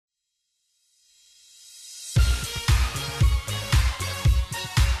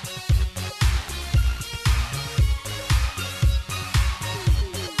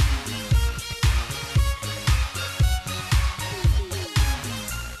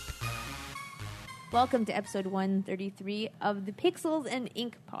Welcome to episode 133 of the Pixels and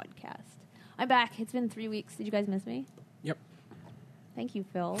Ink podcast. I'm back. It's been 3 weeks. Did you guys miss me? Yep. Thank you,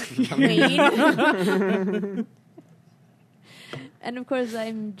 Phil. Wayne. And of course,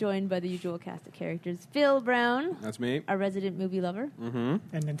 I'm joined by the usual cast of characters. Phil Brown. That's me. Our resident movie lover. And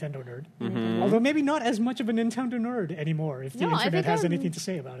Nintendo nerd. Mm-hmm. Although maybe not as much of a Nintendo nerd anymore, if the internet has anything to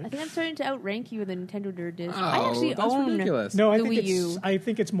say about I it. think I'm starting to outrank you, the Nintendo nerd is. Oh, I actually that's own ridiculous. No, I the think Wii U. I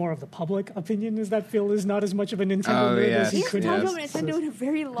think it's more of the public opinion is that Phil is not as much of a Nintendo nerd yes. as he He hasn't could talked be. about Nintendo in a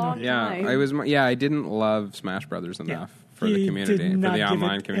very long time. I didn't love Smash Brothers enough for He the community, did not for the give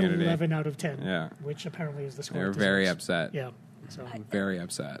online it community. 11 out of 10, Yeah. which apparently is the score. They were it very deserves. upset. Yeah. So, Very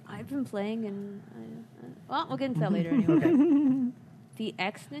upset. I've been playing, and well, we'll get into that later anyway. The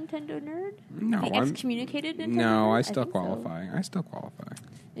ex-Nintendo nerd? No, the I'm excommunicated Nintendo No, nerd? I still think so. qualify. I still qualify.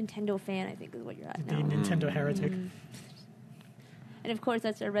 Nintendo fan, I think, is what you're at the now. Nintendo heretic. And of course,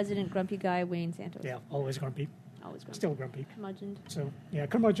 that's our resident grumpy guy, Wayne Santos. Yeah, always grumpy. Always grumpy. Still grumpy. Curmudgeoned. So, yeah,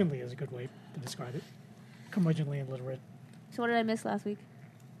 curmudgeonly is a good way to describe it. Curmudgeonly illiterate. So what did I miss last week?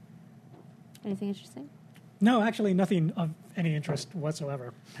 Anything interesting? No, actually, nothing of any interest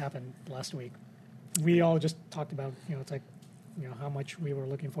whatsoever happened last week. We all just talked about, it's like, how much we were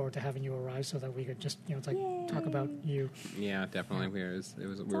looking forward to having you arrive so that we could just, it's like Yay. talk about you. Yeah, definitely. We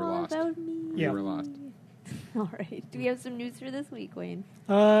were All lost. about me. We Yeah. were lost. All right. Do we have some news for this week, Wayne?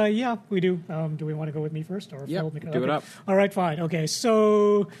 Yeah, we do. Do we want to go with me first? Or Yep, Phil? do it up. All right, fine. Okay,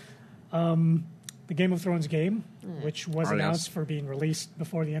 so the Game of Thrones game, which was Oh, yes. announced for being released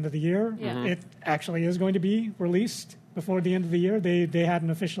before the end of the year, Yeah. it actually is going to be released before the end of the year. They had an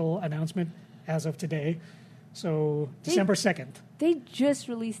official announcement as of today. So December 2nd. They just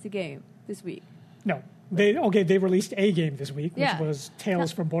released the game this week. No. They released a game this week, which Yeah. was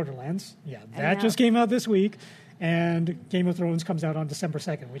Tales from Borderlands. Yeah, I that know. just came out this week. And Game of Thrones comes out on December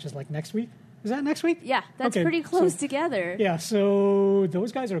 2nd, which is like next week. Is that next week? Yeah, that's Okay, pretty close so- together. Yeah, so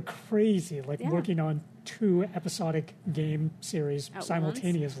those guys are crazy, like Yeah. working on 2 episodic game series At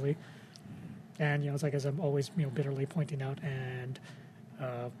simultaneously. And, it's like, as I'm always, bitterly pointing out, and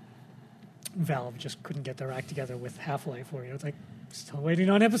Valve just couldn't get their act together with Half-Life, where, it's like, still waiting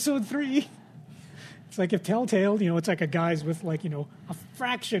on episode 3. It's like if Telltale, it's like a guys with, like, a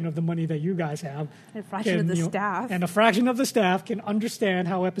fraction of the money that you guys have. A fraction of the staff. And a fraction of the staff can understand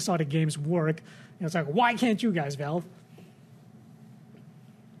how episodic games work. It's like, why can't you guys, Valve?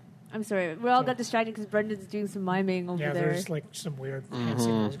 I'm sorry. We all got distracted because Brendan's doing some miming over Yeah, there. there's like some weird hand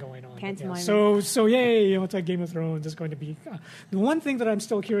signals going on. Can't But yeah. mime So yay, it's like Game of Thrones is going to be. The one thing that I'm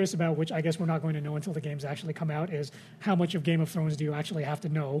still curious about, which I guess we're not going to know until the games actually come out, is how much of Game of Thrones do you actually have to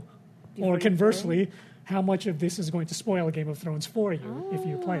know, Before or you conversely, how much of this is going to spoil Game of Thrones for you if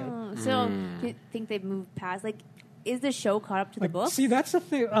you play it. Oh, so do you think they've moved past? Like, is the show caught up to the Like, book? see, that's the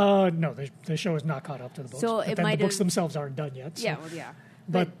thing. No, the show is not caught up to the books. So but it then might the books have- themselves aren't done yet. So. Yeah, well, yeah.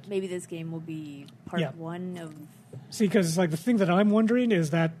 But- But maybe this game will be part Yeah. 1 of. See, because like the thing that I'm wondering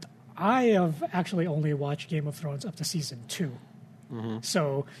is that I have actually only watched Game of Thrones up to season 2.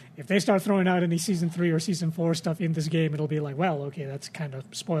 So if they start throwing out any season 3 or season 4 stuff in this game, it'll be like, well, okay, that's kind of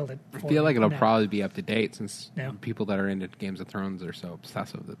spoiled it. I for feel me like it'll now. probably be up to date since Yeah. people that are into Games of Thrones are so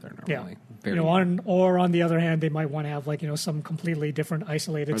obsessive that they're Yeah. normally very. On the other hand, they might want to have like some completely different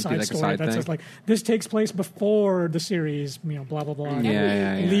isolated Or be side like a story side that's thing. just like this takes place before the series, blah blah blah.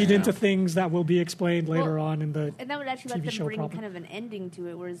 Yeah, Lead yeah. into things that will be explained later Well, on in the. And that would actually TV let them show bring problem. kind of an ending to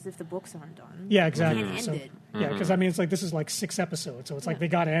it, whereas if the books aren't done. Yeah, They exactly. can't So, end it. yeah, because I mean, it's like this is like 6 episodes, so it's like Yeah. they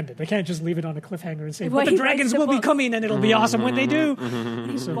got to end it. They can't just leave it on a cliffhanger and say, Well, "But the he writes dragons the will be book. coming, and it'll be awesome when they do."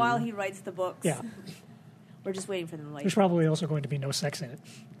 While he writes the books. Yeah, We're just waiting for them to like. there's probably also going to be no sex in it,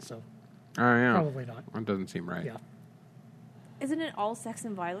 so Oh yeah, probably not. that doesn't seem right. Yeah. Isn't it all sex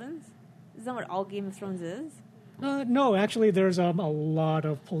and violence? Isn't that what all Game of Thrones is? No, actually, there's a lot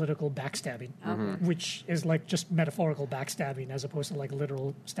of political backstabbing, Okay. which is like just metaphorical backstabbing as opposed to like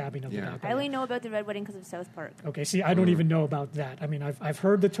literal stabbing of Yeah. the I back. only know about the Red Wedding because of South Park. Okay, see, I don't even know about that. I mean, I've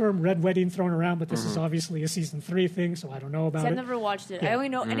heard the term "red wedding" thrown around, but this is obviously a season 3 thing, so I don't know about See, I've it. never watched it. I Yeah. only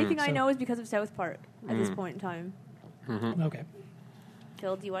know anything I So- know is because of South Park at this point in time. Okay,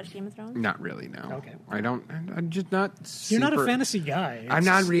 Phil, do you watch Game of Thrones? Not really. No. Okay. I don't. I'm just not. you're not a super- fantasy guy. I'm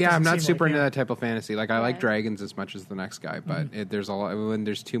not. It Yeah, I'm doesn't not seem super like, into yeah. that type of fantasy. Like I like Yeah. dragons as much as the next guy, but there's a lot when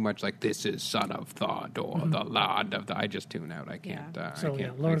there's too much. Like this is son of Thought or the Lord of the. I just tune out. I can't. Yeah. So I yeah,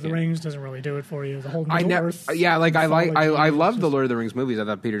 can't, Lord I of the can't. Rings doesn't really do it for you. The whole I Middle never. Earth. Yeah, like I mythology is love the just- Lord of the Rings movies. I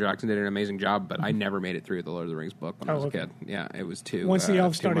thought Peter Jackson did an amazing job, but I never made it through the Lord of the Rings book when I was okay. a kid. Yeah, it was too. Once the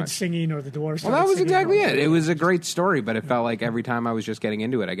elves too started much. singing or the dwarves. Well, that was exactly it. It was a great story, but it felt like every time I was just getting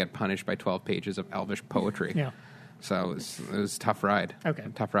into it, I get punished by 12 pages of elvish poetry. Yeah. So it was a tough ride. Okay.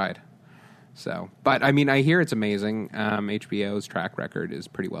 Tough ride. So, but I mean, I hear it's amazing. HBO's track record is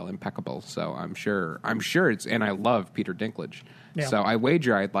pretty well impeccable. So I'm sure it's, and I love Peter Dinklage. Yeah. So I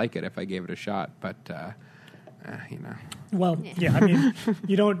wager I'd like it if I gave it a shot. But you know, Well, yeah, I mean,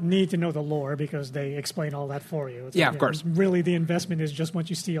 you don't need to know the lore because they explain all that for you. It's Yeah, like, of course. Really, the investment is just once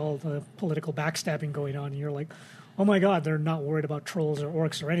you see all the political backstabbing going on, and you're like, oh my god, they're not worried about trolls or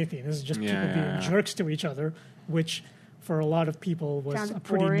orcs or anything. This is just people being jerks to each other, which for a lot of people was Sounds a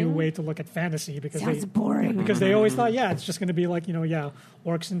pretty new boring. way to look at fantasy because Sounds boring. because they always thought, it's just going to be like,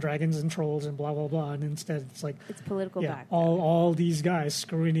 orcs and dragons and trolls and blah blah blah, and instead it's like It's political back. all these guys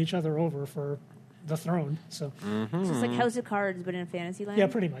screwing each other over for the throne. So So it's like House of Cards, but in fantasy land. yeah,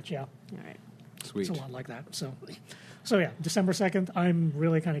 pretty much, yeah. All right. sweet. It's a lot like that. So yeah, December 2nd, I'm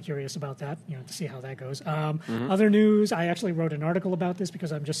really kind of curious about that, to see how that goes. Other news, I actually wrote an article about this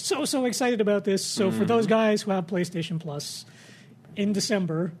because I'm just so excited about this. So for those guys who have PlayStation Plus, in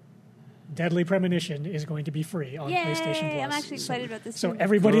December, Deadly Premonition is going to be free on Yay! PlayStation Plus. I'm actually excited about this. So too.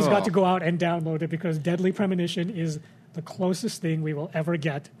 everybody's got Cool. to go out and download it because Deadly Premonition is the closest thing we will ever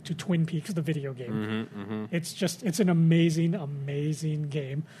get to Twin Peaks, the video game. It's an amazing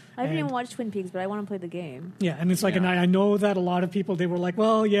game. I haven't And- even watched Twin Peaks, but I want to play the game. yeah, and it's like, and I know that a lot of people, they were like,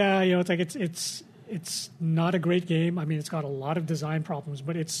 well, yeah, it's like it's not a great game. I mean, it's got a lot of design problems,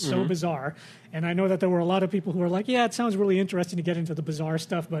 but it's so bizarre. And I know that there were a lot of people who were like, yeah, it sounds really interesting to get into the bizarre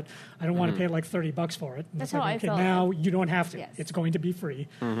stuff, but I don't want to pay like $30 for it. And That's it's like, how I okay, felt. now you don't have to. Yes. It's going to be free.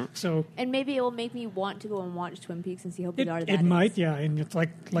 So And maybe it will make me want to go and watch Twin Peaks and see how bizarre that it is. might, yeah. And it's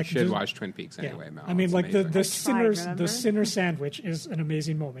like You should the- watch Twin Peaks yeah. anyway, Mel. I mean, It's like the amazing. remember? the sinner sandwich is an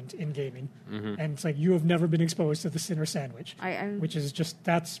amazing moment in gaming, and it's like you have never been exposed to the sinner sandwich, I'm- which is just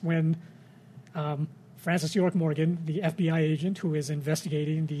that's when Francis York Morgan, the FBI agent who is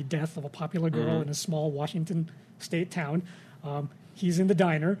investigating the death of a popular girl in a small Washington state town, he's in the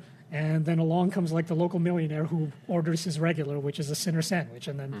diner. And then along comes like the local millionaire who orders his regular, which is a sinner sandwich.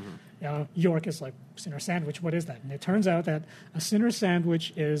 And then York is like, sinner sandwich, what is that? And it turns out that a sinner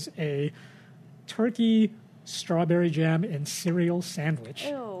sandwich is a turkey, strawberry jam, and cereal sandwich.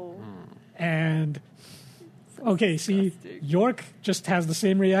 Ew. And okay, see, York just has the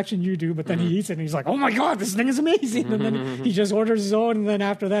same reaction you do, but then he eats it and he's like, oh my God, this thing is amazing. And then he just orders his own. And then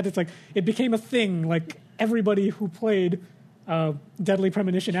after that, it's like, it became a thing. Like everybody who played Deadly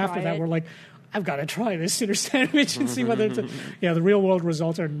Premonition after Try that it. were like, I've got to try this sinner sandwich and see whether it's the real world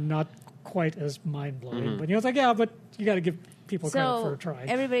results are not quite as mind blowing. But it's like, yeah, but you got to give people credit So for trying.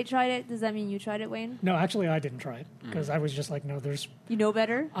 everybody tried it. Does that mean you tried it, Wayne? No, actually, I didn't try it because I was just like, no, there's You know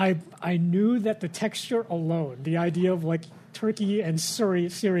better. I knew that the texture alone, the idea of like turkey and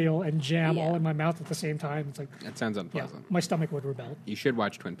cereal and jam Yeah. all in my mouth at the same time, it's like, That sounds yeah, unpleasant. my stomach would rebel. You should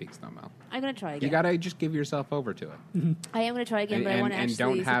watch Twin Peaks, though, Mel. I'm gonna try You again. gotta just give yourself over to it. I am gonna try again, but I want to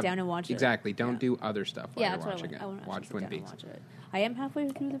actually sit down and watch it. Exactly. Don't Yeah. do other stuff while Yeah, you're that's what watching I want. it. I want Watch Twin Peaks. Watch it. I am halfway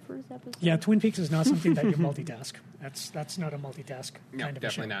through the first episode. Yeah, Twin Peaks is not something that you multitask. That's not a multitask No, kind of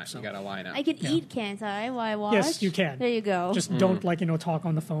definitely a show. not. So. You gotta line up. I can eat, can't I? While I watch. Yes, you can. There you go. Just don't like talk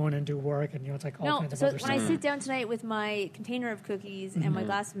on the phone and do work and it's like all no. kinds of So other when I stuff. sit down tonight with my container of cookies and my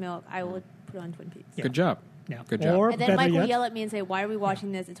glass of milk, I will put on Twin Peaks. Yeah. Good job. Yeah. Good job. Or And then better Mike will yet, yell at me and say, "Why are we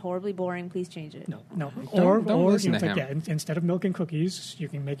watching this? It's horribly boring. Please change it." No. Don't Or listen it's to like, him. instead of milk and cookies, you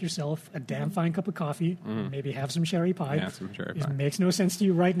can make yourself a damn fine cup of coffee, maybe have some cherry pie. Yeah, some cherry It pie. makes no sense to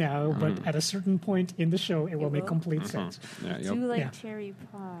you right now, but at a certain point in the show, it will make will? complete sense. Yeah, Do yep. you like Yeah. cherry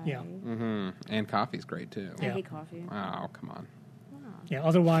pie? Yeah. And coffee's great, too. I Yeah. hate coffee. Wow, come on. Yeah.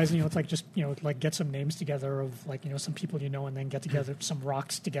 Otherwise, it's like just like get some names together of like some people and then get together some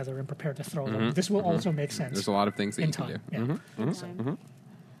rocks together and prepare to throw them. This will also make sense. There's a lot of things that in you can time. do. Yeah. Time.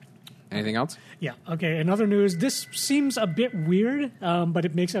 Anything else? Yeah. Okay. In other news, this seems a bit weird, but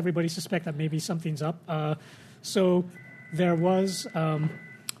it makes everybody suspect that maybe something's up. So there was.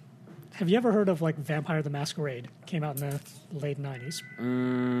 Have you ever heard of like Vampire the Masquerade? Came out in the late '90s.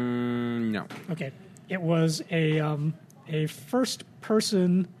 No. Okay. It was a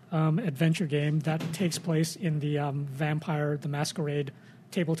first-person adventure game that takes place in the Vampire the Masquerade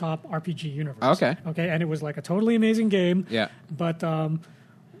tabletop RPG universe. Okay. Okay, and it was like a totally amazing game. Yeah. But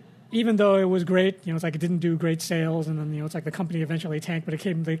even though it was great, it's like it didn't do great sales, and then it's like the company eventually tanked. But it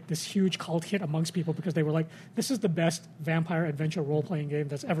came like this huge cult hit amongst people because they were like, "This is the best vampire adventure role-playing game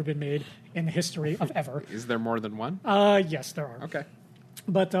that's ever been made in the history of ever." Is there more than one? Yes, there are. Okay.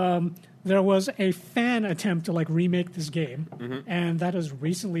 But there was a fan attempt to like remake this game, and that has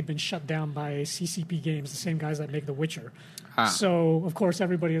recently been shut down by CCP Games, the same guys that make The Witcher. Ah. So of course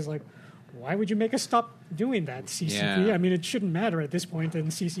everybody is like, why would you make us stop doing that, CCP? Yeah. I mean, it shouldn't matter at this point. And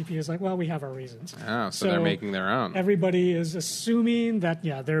CCP is like, well, we have our reasons. Oh, so they're making their own. Everybody is assuming that,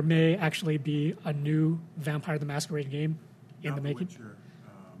 there may actually be a new Vampire the Masquerade game in the making. Witcher,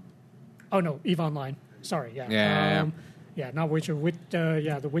 Oh, no, EVE Online. Sorry, yeah. Yeah. Not Witcher.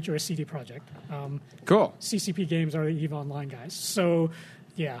 The Witcher is CD Projekt. Cool. CCP Games are the EVE Online guys. So,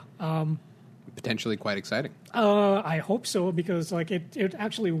 yeah. Potentially quite exciting. I hope so, because it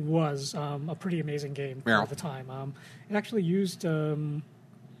actually was a pretty amazing game Yeah. at the time. It actually used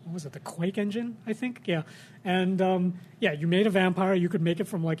what was it, the Quake engine, I think? Yeah. And you made a vampire. You could make it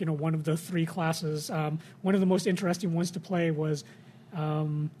from one of the 3 classes. One of the most interesting ones to play was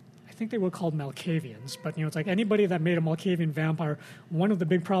I think they were called Malkavians, but it's like anybody that made a Malkavian vampire, one of the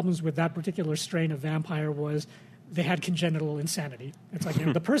big problems with that particular strain of vampire was they had congenital insanity. It's like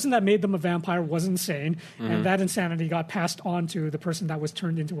the person that made them a vampire was insane, and that insanity got passed on to the person that was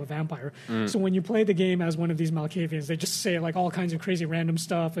turned into a vampire. So when you play the game as one of these Malkavians, they just say all kinds of crazy random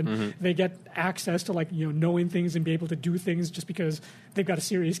stuff, and they get access to knowing things and be able to do things just because they've got a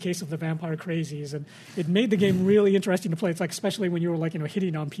serious case of the vampire crazies. And it made the game really interesting to play. It's especially when you were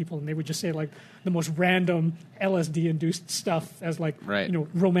hitting on people, and they would just say the most random LSD induced stuff as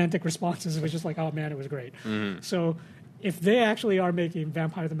romantic responses. It was just oh man, it was great. So if they actually are making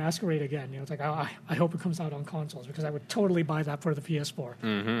Vampire the Masquerade again, it's I hope it comes out on consoles, because I would totally buy that for the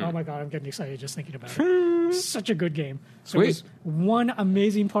PS4. Oh my god, I'm getting excited just thinking about it. Such a good game. Sweet. There was one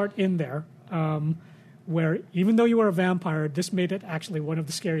amazing part in there where even though you were a vampire, this made it actually one of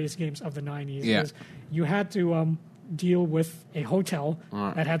the scariest games of the 90s. Yeah. Because you had to deal with a hotel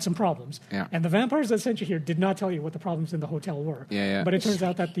that had some problems. Yeah. And the vampires that sent you here did not tell you what the problems in the hotel were. Yeah. But it turns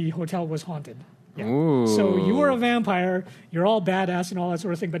out that the hotel was haunted. Yeah. Ooh. So you were a vampire, you're all badass and all that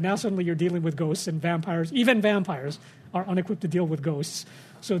sort of thing, but now suddenly you're dealing with ghosts, and vampires, even vampires, are unequipped to deal with ghosts.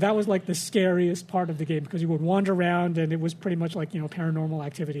 So that was the scariest part of the game, because you would wander around and it was pretty much paranormal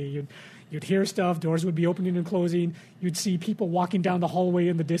activity. You'd hear stuff, doors would be opening and closing, you'd see people walking down the hallway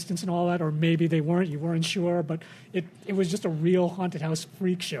in the distance and all that, or maybe they weren't, you weren't sure, but it was just a real haunted house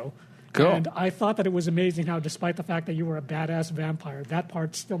freak show. Cool. And I thought that it was amazing how, despite the fact that you were a badass vampire, that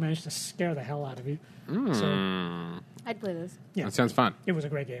part still managed to scare the hell out of you. So, I'd play this. yeah, That sounds fun. it was a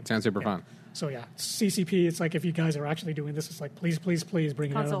great game. Sounds super fun. So yeah, CCP. It's if you guys are actually doing this, it's please, please, please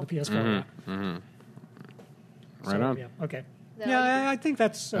bring it out on the PS4. Right on. Yeah. Okay. That Yeah, I think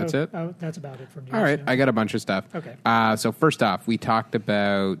that's That's it? That's about it for news. All right, yeah. I got a bunch of stuff. Okay. So first off, we talked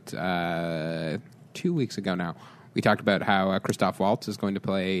about 2 weeks ago now. We talked about how Christoph Waltz is going to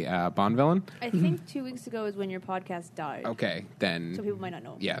play Bond villain. I think 2 weeks ago is when your podcast died. Okay, then. So people might not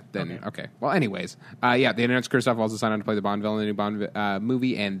know. Yeah, then, okay. Well, anyways, they announced Christoph Waltz is signed on to play the Bond villain in the new Bond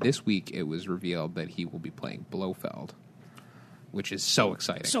movie, and this week it was revealed that he will be playing Blofeld, which is so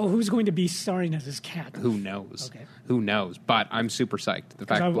exciting. So who's going to be starring as his cat? Who knows? Okay. Who knows? But I'm super psyched. The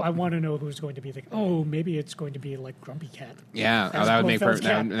fact I want to know who's going to be maybe it's going to be Grumpy Cat. Yeah, As that would make Blofeld's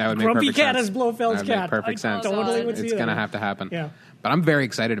cat. that would make Grumpy perfect Cat sense. as Blofeld's That would make cat. perfect sense. Totally would see It's that. going to have to happen. Yeah. But I'm very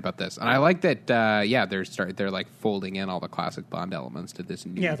excited about this, and I like that. They're folding in all the classic Bond elements to this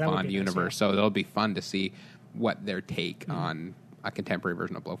new Yeah, that would Bond be nice, universe. yeah. So it'll be fun to see what their take on a contemporary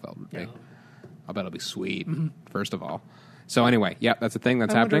version of Blofeld would be. Yeah. I'll bet it'll be sweet. First of all, so anyway, yeah, that's a thing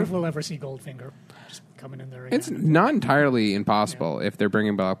that's I wonder happening. if we'll ever see Goldfinger just coming in there again. It's not entirely impossible if they're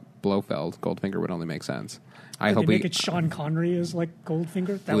bringing back Blofeld. Goldfinger would only make sense. I hope they make it Sean Connery as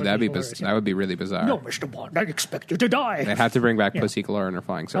Goldfinger. That'd be hilarious, that would be really bizarre. No, Mr. Bond, I expect you to die. They have to bring back Pussy Galore and her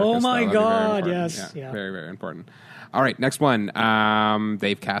flying circus. Oh my That would be very God, important. yes, yeah. Very, very important. All right, next one.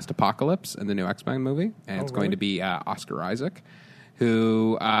 They've cast Apocalypse in the new X-Men movie, and it's going really? to be Oscar Isaac,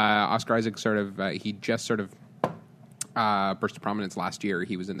 who Oscar Isaac he just burst to prominence last year.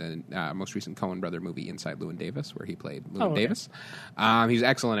 He was in the most recent Coen brother movie, Inside Llewyn Davis, where he played Llewyn Davis. He's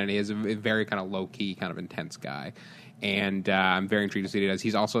excellent, and he is a very kind of low-key, kind of intense guy. And I'm very intrigued to see what he does.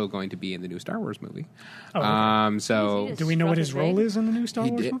 He's also going to be in the new Star Wars movie. So Do we know what his role is in the new Star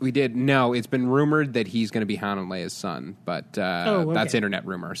Wars movie? we did. No, it's been rumored that he's going to be Han and Leia's son, but that's internet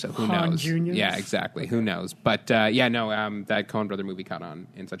rumor, so who Han knows? Jr.? Yeah, exactly. Who knows? But that Coen brother movie caught on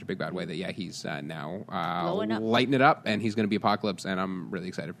in such a big bad way that he's now Blowing up. lighting it up, and he's going to be Apocalypse, and I'm really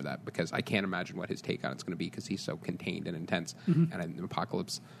excited for that because I can't imagine what his take on it's going to be because he's so contained and intense, and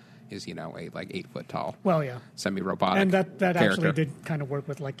Apocalypse is a 8-foot tall, Well, yeah. semi-robotic, And that character. actually did kind of work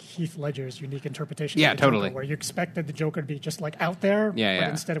with Heath Ledger's unique interpretation. Yeah, of the Joker, totally. where you expected the Joker to be just out there, Yeah, but yeah.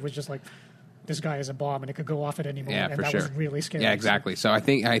 instead it was just this guy is a bomb and it could go off at any moment. Yeah, and for that sure. was really scary. Yeah, exactly. So I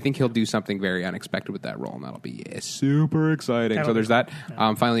think he'll do something very unexpected with that role, and that'll be super exciting. That'll so be there's cool.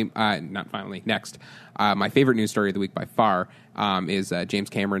 that. Yeah. Next, my favorite news story of the week by far is James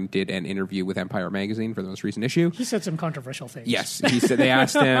Cameron did an interview with Empire Magazine for the most recent issue. He said some controversial things. Yes, he said they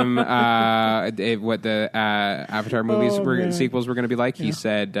asked him what the Avatar movies sequels were going to be like. He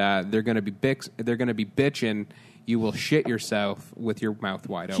said they're going to be bitchin'. You will shit yourself with your mouth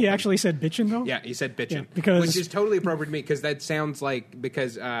wide open. He actually said bitchin', though? Yeah, he said bitchin'. Yeah, which is totally appropriate to me, because that sounds like,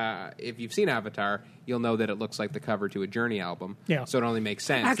 because if you've seen Avatar, you'll know that it looks like the cover to a Journey album. Yeah. So it only makes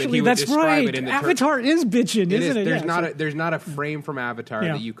sense Actually, that he would that's describe right. it in the Avatar is bitchin', isn't it? There's not a frame from Avatar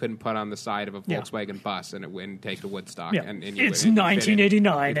Yeah. that you couldn't put on the side of a Yeah. Volkswagen bus and it wouldn't take to Woodstock. Yeah. And It's it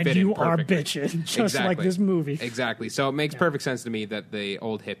 1989 fit and you in are perfectly. bitchin', just like this movie. Exactly. So it makes perfect sense to me that the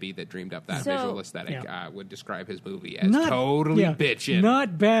old hippie that dreamed up that So- visual aesthetic Yeah. would describe his movie as totally bitchin'.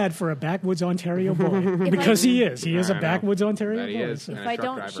 Not bad for a backwoods Ontario boy. Because he is. He is I a know. backwoods Ontario That he boy. is. so- And If a I truck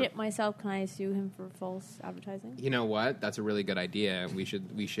don't driver. shit myself, can I sue him for false advertising? You know what? That's a really good idea. We should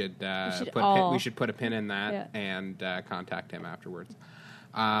put a pin in that Yeah. and contact him afterwards.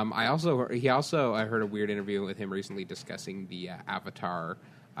 I heard a weird interview with him recently discussing the Avatar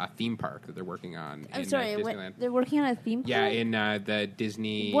theme park that they're working on. I'm in sorry, Disneyland. they're working on a theme park? Yeah, in the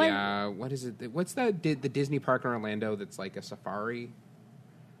Disney. What is it? What's the Disney park in Orlando that's like a safari?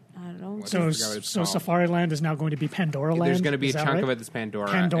 I don't know. So- I forgot what So it's called. Safari Land is now going to be Pandora Land? There's going to be Is a that chunk right? of it that's Pandora.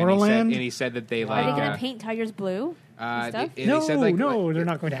 Pandora and Land? He said that they Are like. they going to paint tigers blue? and stuff? they No, said, like, they're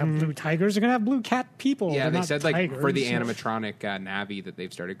not going to have blue tigers. They're going to have blue cat people. Yeah, They're they not said like tigers. for the animatronic Navi that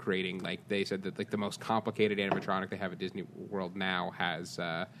they've started creating, like they said that like the most complicated animatronic they have at Disney World now has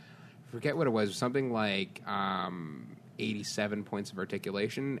forget what it was, something like 87 points of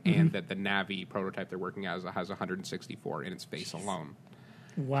articulation, and that the Navi prototype they're working on has 164 in its face alone.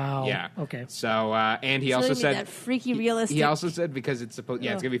 Wow. Yeah. Okay. So and he So also it'd be said that freaky realistic. He also said because it's supposed, it's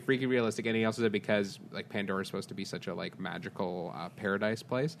Ugh. gonna be freaky realistic, and he also said because like Pandora is supposed to be such a like magical paradise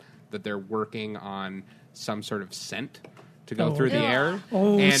place that they're working on some sort of scent to go through the Ugh. air.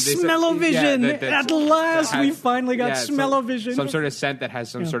 Oh, and they said- smell-o-vision! that At last, that we has- finally got smell-o-vision. Some sort of scent that has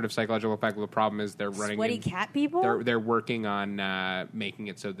some Yeah. sort of psychological effect. The problem is they're running Sweaty in- cat people? They're working on making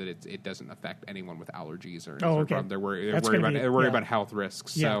it so that it doesn't affect anyone with allergies or any Oh, sort of okay. problem. They're worried That's about gonna be- they're worried yeah. about health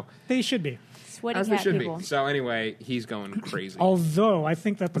risks. Yeah, So they should be. Sweaty as they cat should people. be. So anyway, he's going crazy. Although I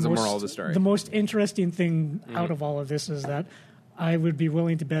think that That's the moral of the story. the most interesting thing out of all of this is that I would be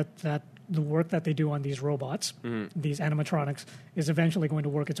willing to bet that the work that they do on these robots, these animatronics, is eventually going to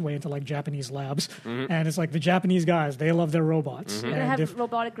work its way into like Japanese labs. And it's like the Japanese guys, they love their robots. They're going to And have if-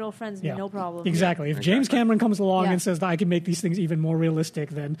 robotic girlfriends, yeah, no problem. Exactly. If James Exactly. Cameron comes along Yeah. and says that I can make these things even more realistic,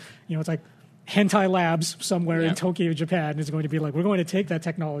 then it's like Hentai Labs somewhere Yeah. in Tokyo, Japan is going to be like, we're going to take that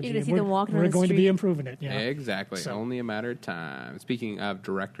technology You're gonna and see them walking we're on the going to be street. improving it. Yeah. Exactly. So- Only a matter of time. Speaking of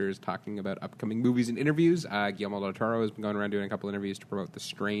directors talking about upcoming movies and interviews, Guillermo del Toro has been going around doing a couple interviews to promote the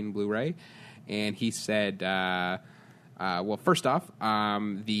Strain Blu-ray, and he said, well, first off,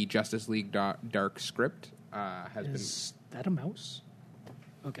 the Justice League Dark script has Is that a mouse?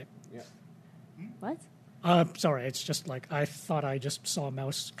 Okay. been. Yeah. What? Sorry, it's just like I thought I just saw a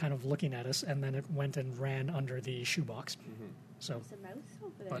mouse kind of looking at us, and then it went and ran under the shoebox. So, There's a mouse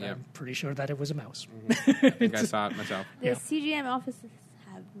over there. but Yeah. I'm pretty sure that it was a mouse. I think I saw it myself. The Yeah. CGM offices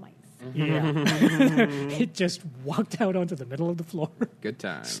have mice. Yeah. It just walked out onto the middle of the floor, Good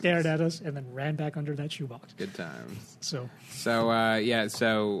times. stared at us, and then ran back under that shoebox. Good times. So, So yeah.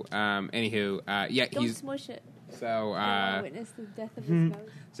 So anywho, yeah. Don't He's smush it. so. I don't witness the death of his mouse.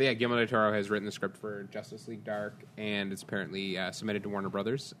 So yeah, Guillermo del Toro has written the script for Justice League Dark, and it's apparently submitted to Warner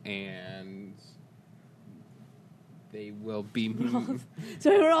Brothers, and they will be. So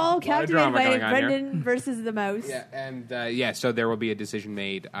we're all of captivated drama by going on here. Brendan versus the mouse. Yeah, and so there will be a decision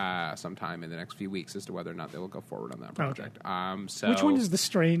made sometime in the next few weeks as to whether or not they will go forward on that project. So which one is the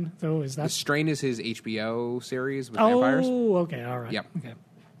Strain, though? Is the that? Strain? Is his HBO series with vampires? Oh, okay, all right. Yep. Okay.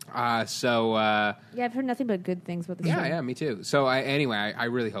 So Yeah, I've heard nothing but good things about the show. yeah, me too. So anyway, I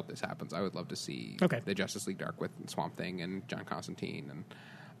really hope this happens. I would love to see Okay. the Justice League Dark with Swamp Thing and John Constantine and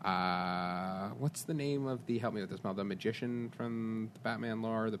what's the name of help me with this, Mel, the magician from the Batman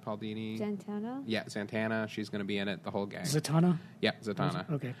lore, the Paul Dini. Santana? Yeah, Santana. She's going to be in it. The whole gang. Zatanna? Yeah, Zatanna.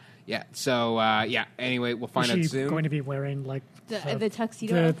 Okay. Yeah. So yeah. Anyway, we'll find Is out she soon. going to be wearing like The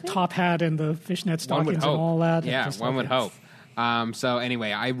tuxedo the outfit? top hat and the fishnet One would stockings hope. and all that? Yeah, Just one like would it. hope. So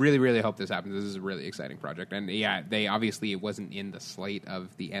anyway, I really, really hope this happens. This is a really exciting project, and yeah, they obviously it wasn't in the slate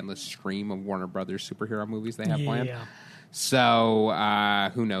of the endless stream of Warner Brothers superhero movies they have planned. Yeah.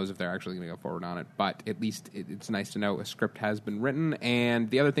 So who knows if they're actually going to go forward on it? But at least it's nice to know a script has been written. And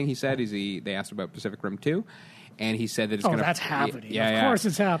the other thing he said is they asked about Pacific Rim 2, and he said that it's going to... that's happening. Yeah, of course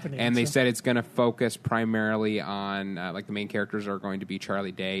it's happening. And they said it's going to focus primarily on, like, the main characters are going to be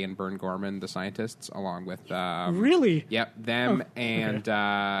Charlie Day and Bern Gorman, the scientists, along with... really? Yep, them and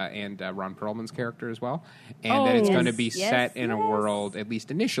Ron Perlman's character as well. And that it's going to be set in a world, at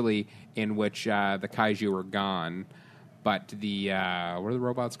least initially, in which the kaiju are gone, but the... what are the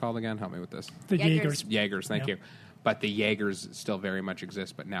robots called again? Help me with this. The Jaegers. Jaegers, thank you. But the Jaegers still very much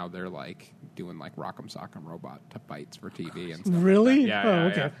exist, but now they're like doing like Rock'em Sock'em robot fights for TV and stuff. Really? Like that. Yeah,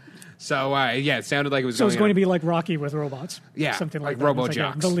 okay. Yeah. So it sounded like it was. So it's going to be like Rocky with robots. Yeah, something like Robo that.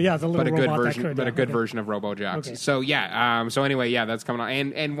 Jocks. The little but a good robot version, that could. but a good version of Robo Jocks. Okay. So so anyway, that's coming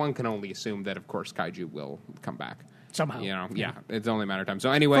on, and one can only assume that of course kaiju will come back somehow. It's only a matter of time.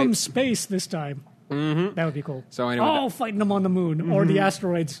 So anyway, from space this time. Mm-hmm. That would be cool. So anyway, fighting them on the moon or the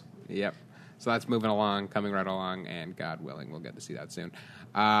asteroids. Yep. So that's moving along, coming right along, and God willing, we'll get to see that soon.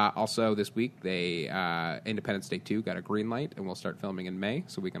 Also, this week, they Independence Day 2 got a green light, and we'll start filming in May,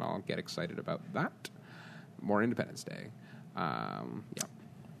 so we can all get excited about that. More Independence Day. Yep.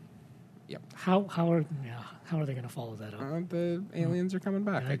 How are they going to follow that up? The aliens are coming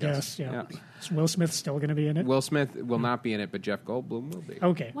back, I guess. Yeah. Is Will Smith still going to be in it? Will Smith will not be in it, but Jeff Goldblum will be.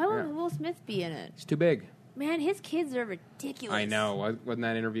 Okay. Why won't Will Smith be in it? He's too big. Man, his kids are ridiculous. I know. Wasn't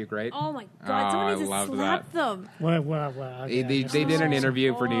that interview great? Oh my God! Someone needs to slap them. Well, they did an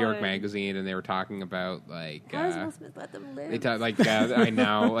interview for New York Magazine, and they were talking about like. How does Will Smith let them live? They talk like I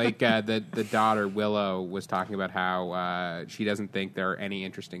know, like the daughter Willow was talking about how she doesn't think there are any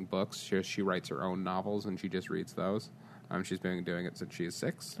interesting books. She writes her own novels, and she just reads those. She's been doing it since she is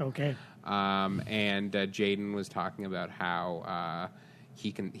 6. Okay. And Jaden was talking about how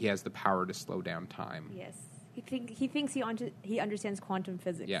he has the power to slow down time. Yes. He thinks he understands quantum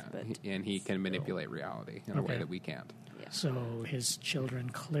physics. Yeah, but and he can manipulate reality in a way that we can't. Yeah. So his children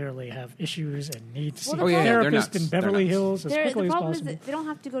clearly have issues and need to see Well, a therapist nuts. in Beverly Hills as quickly the as problem possible. is that they don't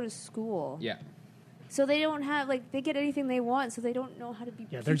have to go to school. Yeah. So they don't have they get anything they want, so they don't know how to be.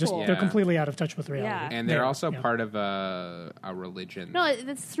 Yeah, they're people. they're completely out of touch with reality. Yeah. And they're also part of a religion. No,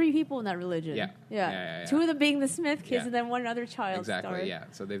 that's 3 people in that religion. Yeah. 2 of them being the Smith kids, Yeah. and then one other child. Exactly. starred. Yeah.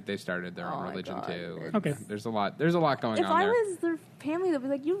 So they started their own my religion God. too. Okay. There's a lot going If on I there. was their family, they'd be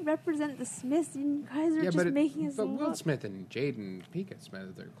like, "You represent the Smiths, and you guys are just making us." But look. Will Smith and Jaden Pinkett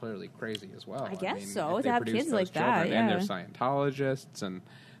Smith, they're clearly crazy as well. I guess mean, so, if to they have produce kids those like that, children, and yeah. they're Scientologists, and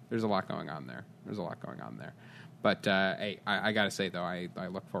there's a lot going on there. But hey, I got to say, though, I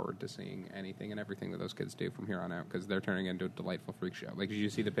look forward to seeing anything and everything that those kids do from here on out, because they're turning into a delightful freak show. Like, did you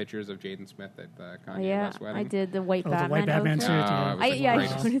see the pictures of Jaden Smith at the Kanye West wedding? I did. The white the Batman. white Batman outfit. suit. It was the I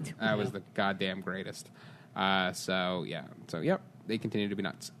greatest. showed it to That was the goddamn greatest. So, yep, they continue to be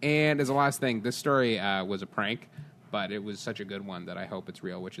nuts. And as a last thing, this story was a prank, but it was such a good one that I hope it's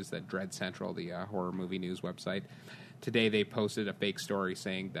real, which is that Dread Central, the horror movie news website, today they posted a fake story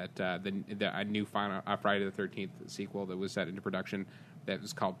saying that a new Friday the 13th sequel that was set into production that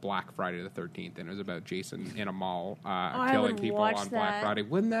was called Black Friday the 13th, and it was about Jason in a mall killing people on Black Friday.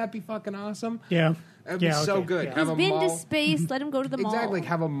 Wouldn't that be fucking awesome? Yeah. That'd be so good. Yeah. Have He's a been mall, to space. Let him go to the mall. exactly.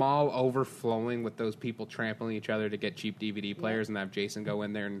 Have a mall overflowing with those people trampling each other to get cheap DVD players, and have Jason go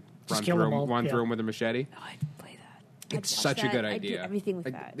in there and Just kill them all. run through them with a machete. Oh, I'd play that. It's I'd watch such a good that. I'd do idea. everything with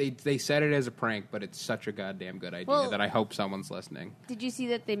Like, that. They said it as a prank, but it's such a goddamn good idea that I hope someone's listening. Did you see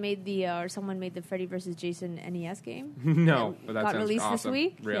that they made or someone made the Freddy vs. Jason NES game? No, but that got sounds released awesome. this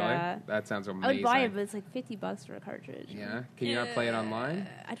week. Really? Yeah. That sounds amazing. I would buy it, but it's like $50 for a cartridge. Yeah? Can you not play it online?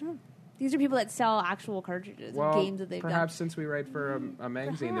 I don't know. These are people that sell actual cartridges Well, of games that they've perhaps done. since we write for a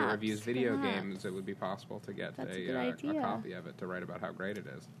magazine that reviews video perhaps. games, it would be possible to get That's a good a idea. copy of it to write about how great it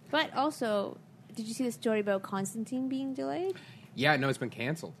is. But also, did you see the story about Constantine being delayed? Yeah, no, it's been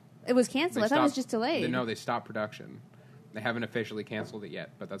canceled. It was canceled. They I thought it was stopped- just delayed. No, they stopped production. They haven't officially canceled it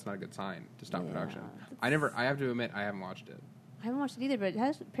yet, but that's not a good sign to stop production. I have to admit, I haven't watched it. I haven't watched it either, but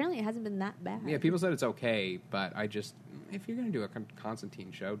apparently it hasn't been that bad. Yeah, people said it's okay, but if you're going to do a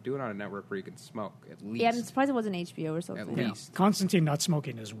Constantine show, do it on a network where you can smoke, at least. Yeah, I'm surprised it wasn't HBO or something. At least. Constantine not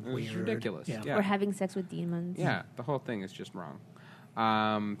smoking is It's weird. ridiculous. Yeah. Or having sex with demons. Yeah, the whole thing is just wrong.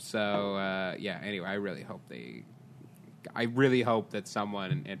 Anyway, I really hope that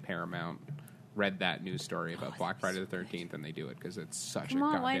someone at Paramount read that news story about Black Friday the 13th, and they do it because it's such Come a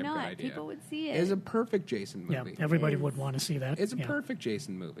on, goddamn why good not? idea. People would see it. It's a perfect Jason Yeah, movie. everybody It would is. want to see that. It's a Yeah. perfect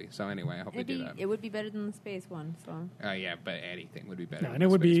Jason movie. So anyway, I hope they do that. It would be better than the space one. So Yeah, but anything would be better. Yeah, than and it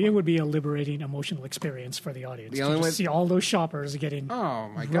the would space be one. a liberating emotional experience for the audience The to only just way- see all those shoppers getting Oh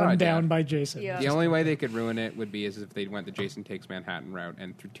my run god! down yeah. by Jason. Yeah. The only way they could ruin it would be as if they went the Jason Takes Manhattan route,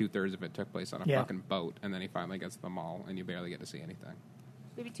 and 2/3 of it took place on a Yeah. fucking boat, and then he finally gets to the mall, and you barely get to see anything.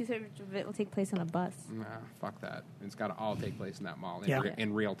 maybe 2/3 of it will take place on a bus. Nah, fuck that. It's got to all take place in that mall Yeah.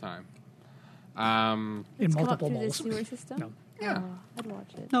 in real time. in Come up multiple through the malls. sewer system. No. Yeah. Oh, I'd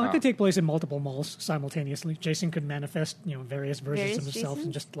watch it. No, it Oh. could take place in multiple malls simultaneously. Jason could manifest, various versions Various of himself, Jasons?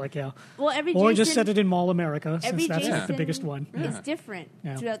 and just Well, every or Jason, just set it in Mall America, every since that's Jason the biggest one. is Yeah. different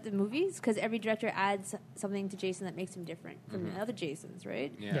Yeah. throughout the movies because every director adds something to Jason that makes him different from the other Jasons,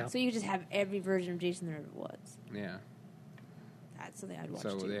 right? Yeah. Yeah. So you just have every version of Jason there ever was. Yeah. That's something I'd watch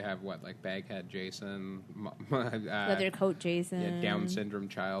So too. they have what, like Baghead Jason, Leather coat Jason. yeah, Down syndrome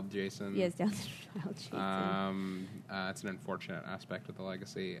child Jason. Yes, Down syndrome Jason. It's an unfortunate aspect of the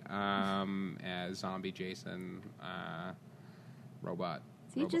legacy. As zombie Jason, robot,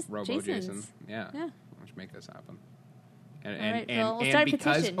 See, just Robo Jasons. Jason. Yeah. Yeah. Let's make this happen. And All right, and, well, we'll and start a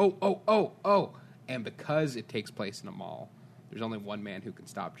because petition. and because it takes place in a mall, there's only one man who can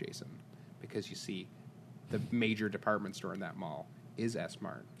stop Jason. Because you see, the major department store in that mall is S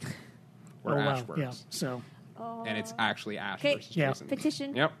Mart, or Oh wow, Ash works. yeah. So Oh. And it's actually Ash Okay. versus Yeah. Jason.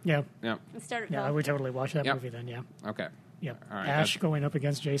 Petition. Yep. yeah, Yep. Let's start it. yeah, I Val. would totally watch that Yep. movie then. Yeah, Okay. yeah. All right, Ash that's- going up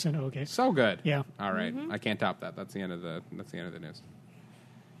against Jason. Okay, So good. Yeah. All right. Mm-hmm. I can't top that. That's the end of the news.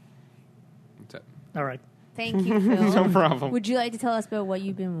 That's it. all right. Thank you, Phil. No problem. Would you like to tell us about what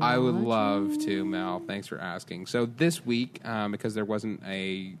you've been watching? I would love to, Mel. Thanks for asking. So this week, because there wasn't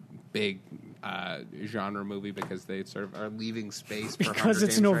a big genre movie, because they sort of are leaving space for Because Hunger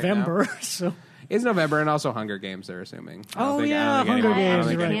it's Games right now. November, so It's November, and also Hunger Games. They're assuming. I don't Oh, think- yeah, I don't think Hunger anyone- I don't Games,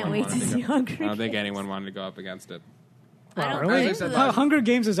 think right. anyone Can't wait wanted to go- see Hunger I don't think Games. anyone wanted to go up against it. I don't really? think so. Hunger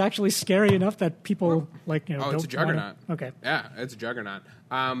Games is actually scary enough that people Oh, it's a don't juggernaut. wanna- Okay. Yeah, it's a juggernaut.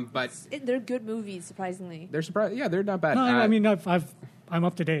 But They're good movies, surprisingly. they're surprised. Yeah, they're not bad. No, I mean, I'm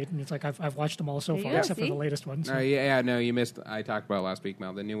up to date, and it's like I've watched them all so There you far, go, except for see? the latest one. So. no, you missed. I talked about it last week,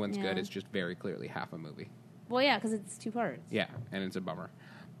 Mel. The new one's Yeah. good. It's just very clearly half a movie. Well, yeah, because it's 2 parts. Yeah, and it's a bummer.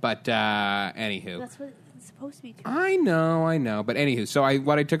 But anywho, That's what it's supposed to be. I know. But anywho, so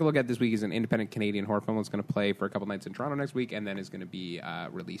what I took a look at this week is an independent Canadian horror film that's going to play for a couple nights in Toronto next week, and then is going to be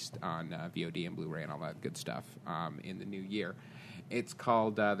released on VOD and Blu-ray and all that good stuff in the new year. It's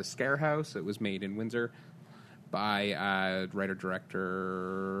called The Scare House. It was made in Windsor by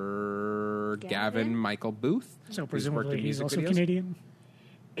writer-director Gavin Michael Booth. So who's worked presumably in he's music also videos. Canadian.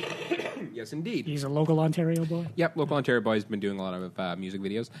 Yes, indeed. He's a local Ontario boy. Yep, local Ontario boy's been doing a lot of music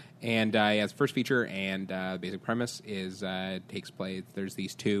videos, and he has first feature. And the basic premise is takes place. There's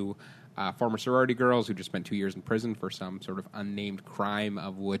these two former sorority girls who just spent 2 years in prison for some sort of unnamed crime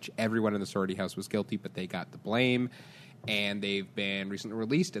of which everyone in the sorority house was guilty, but they got the blame. And they've been recently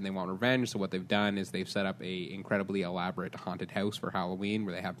released, and they want revenge. So what they've done is they've set up a incredibly elaborate haunted house for Halloween,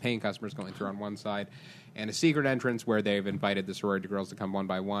 where they have paying customers going through on one side, and a secret entrance where they've invited the sorority girls to come one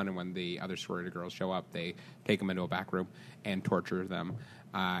by one. And when the other sorority girls show up, they take them into a back room and torture them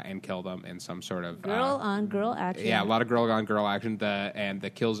and kill them in some sort of Girl on girl action. yeah, a lot of girl on girl action. And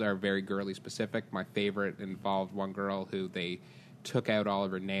the kills are very girly specific. My favorite involved one girl who they took out all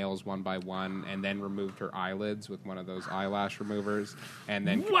of her nails one by one, and then removed her eyelids with one of those eyelash removers, and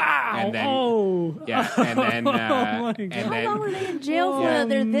then Wow! and then, oh, yeah, and then Oh my and God. How long were then they in jail for Oh, that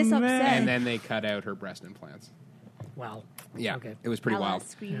they're this man. upset? and then they cut out her breast implants. wow. Yeah, Okay. it was pretty I'll wild.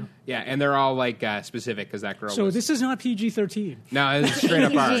 Scream. Yeah, and they're all like specific because that girl. So was, this is not PG-13. no, it's straight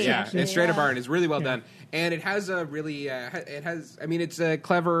up art. PG, Yeah, actually, it's straight up yeah. art. It's really well Yeah. done, and it has a really, it has. I mean, it's a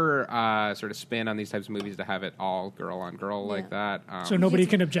clever sort of spin on these types of movies to have it all girl on girl like that. So nobody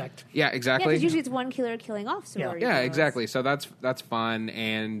can object. yeah, Yeah, exactly. because usually it's one killer killing off sorority. Yeah, girls. exactly. So that's fun,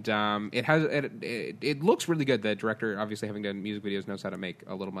 and it looks really good. The director, obviously having done music videos, knows how to make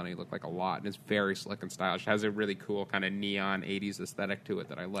a little money look like a lot, and it's very slick and stylish. It has a really cool kind of neon '80s aesthetic to it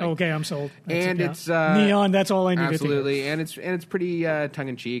that I like. Okay, I'm sold. That's And it, yeah. it's neon. That's all I needed. absolutely, and it's pretty tongue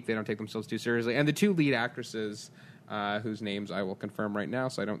in cheek. They don't take themselves too seriously, and the two lead actresses. Whose names I will confirm right now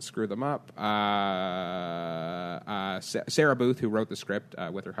so I don't screw them up. Sarah Booth, who wrote the script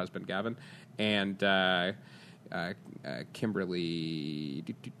with her husband Gavin, and Kimberly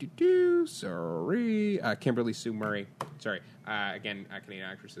Kimberly Sue Murray. Sorry, again, Canadian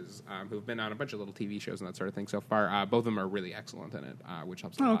actresses who've been on a bunch of little TV shows and that sort of thing so far. Both of them are really excellent in it, which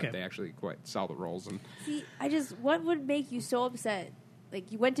helps a lot. okay. They actually quite sell the roles. And See, what would make you so upset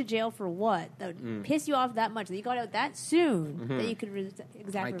like you went to jail for what? That would piss you off that much that you got out that soon that you could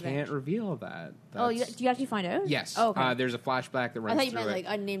exact I revenge. can't reveal that. Do you actually find out? Yes. Oh, okay. There's a flashback that runs I thought you through meant it.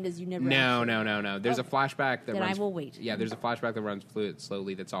 like unnamed as you never. No. There's a Okay. flashback that Then runs. I will wait. Yeah, there's a flashback that runs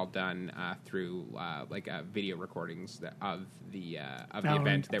slowly. That's all done through video recordings of the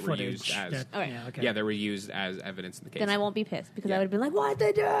event that were Footage used as. that- Okay. yeah, okay. Yeah, they were used as evidence in the case. Then I won't be pissed because Yeah. I would have been like, "Why'd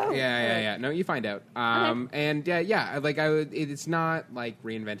they do?" Yeah. No, you find out. And like I would, it's not like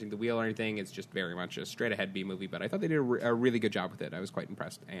reinventing the wheel or anything. It's just very much a straight ahead B movie. But I thought they did a really good job with it. I was quite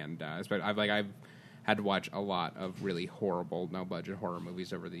impressed. And I've had to watch a lot of really horrible, no budget horror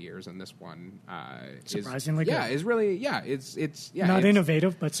movies over the years, and this one Surprisingly good. good. Is really Not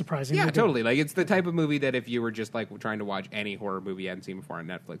innovative, but surprisingly Yeah, good. totally. Like it's the type of movie that if you were just like trying to watch any horror movie you hadn't seen before on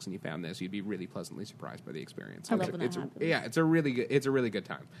Netflix and you found this, you'd be really pleasantly surprised by the experience. I love when that happens. It's a really good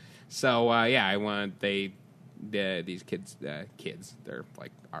time. So I want these kids, they're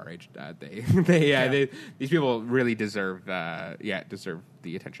like our age. These people really deserve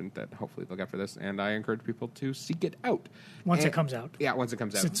the attention that hopefully they'll get for this, and I encourage people to seek it out Once it comes out. Yeah, once it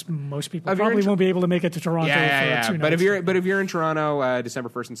comes out. Since most people If you're probably in won't be able to make it to Toronto for 2 nights. But if you're in Toronto, December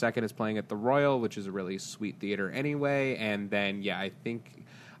 1st and 2nd is playing at the Royal, which is a really sweet theater anyway. And then I think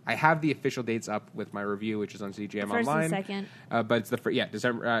I have the official dates up with my review, which is on CGM First Online. and second. But it's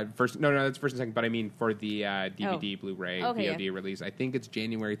December first. No, it's first and second. But I mean for the DVD, Blu-ray, Okay, VOD release. I think it's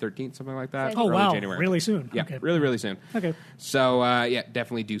January 13th, something like that. Oh, Early wow. January. Really soon. Yeah, Okay. really soon. Okay. So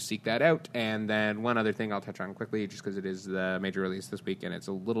definitely do seek that out. And then one other thing I'll touch on quickly, just because it is the major release this week, and it's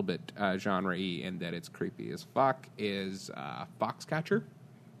a little bit genre-y in that it's creepy as fuck, is Foxcatcher.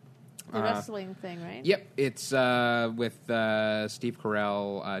 The wrestling thing, right? Yep, it's with Steve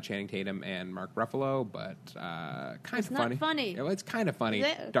Carell, Channing Tatum, and Mark Ruffalo, but kind It's of not funny. funny. Yeah, well, it's kind of funny, Is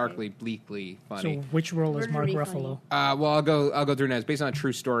it? Okay. darkly, bleakly funny. So which role is Mark Murdery Ruffalo? funny. Well, I'll go through now. It's based on a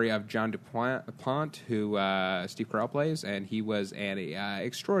true story of John DuPont, who Steve Carell plays, and he was an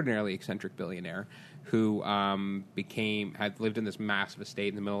extraordinarily eccentric billionaire who had lived in this massive estate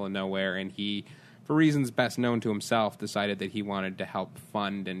in the middle of nowhere, and he, for reasons best known to himself, decided that he wanted to help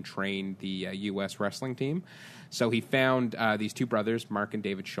fund and train the U.S. wrestling team. So he found these two brothers, Mark and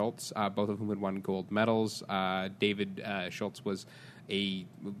David Schultz, both of whom had won gold medals. David Schultz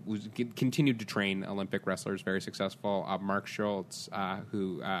continued to train Olympic wrestlers, very successful. Mark Schultz,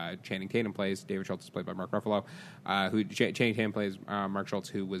 who Channing Tatum plays, David Schultz is played by Mark Ruffalo, Channing Tatum plays Mark Schultz,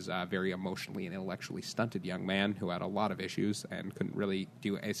 who was a very emotionally and intellectually stunted young man who had a lot of issues and couldn't really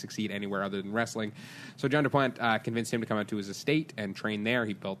succeed anywhere other than wrestling. So John DuPont convinced him to come out to his estate and train there.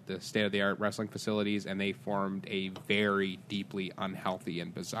 He built the state-of-the-art wrestling facilities, and they formed a very deeply unhealthy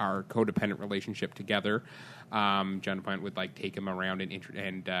and bizarre codependent relationship together. John DuPont would take him around and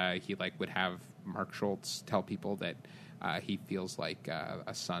he would have Mark Schultz tell people that he feels like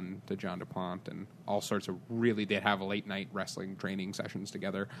a son to John DuPont, and all sorts of they'd have a late night wrestling training sessions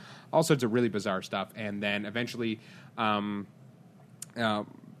together, all sorts of really bizarre stuff. And then eventually John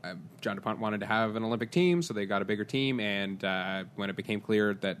DuPont wanted to have an Olympic team, so they got a bigger team, and when it became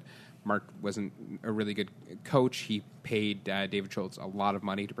clear that Mark wasn't a really good coach, he paid David Schultz a lot of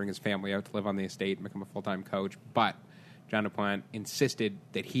money to bring his family out to live on the estate and become a full-time coach. But John DuPont insisted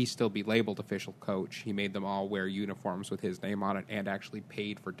that he still be labeled official coach. He made them all wear uniforms with his name on it and actually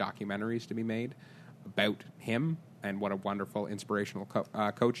paid for documentaries to be made about him and what a wonderful, inspirational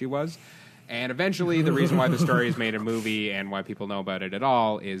coach he was. And eventually, the reason why the story is made a movie and why people know about it at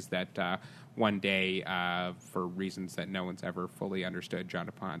all is that one day, for reasons that no one's ever fully understood, John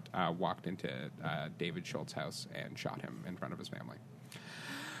DuPont walked into David Schultz's house and shot him in front of his family.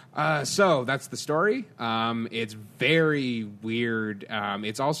 So that's the story. It's very weird.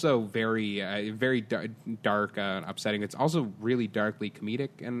 It's also very dark and upsetting. It's also really darkly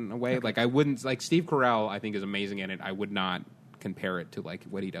comedic in a way. Okay. I wouldn't Steve Carell, I think, is amazing in it. I would not compare it to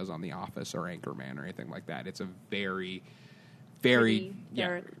what he does on The Office or Anchorman or anything like that. It's a very very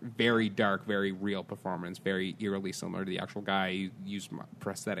dark, very real performance, very eerily similar to the actual guy. He used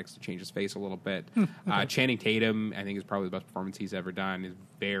prosthetics to change his face a little bit. Okay. Channing Tatum, I think, is probably the best performance he's ever done. He's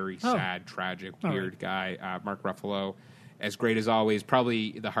very sad, tragic, weird guy. Mark Ruffalo, as great as always,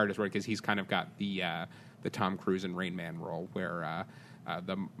 probably the hardest work because he's kind of got the Tom Cruise and Rain Man role where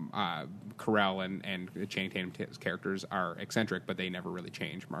the Carell and Channing Tatum's characters are eccentric, but they never really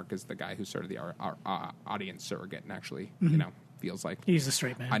change. Mark is the guy who's sort of the audience surrogate and actually, feels like he's the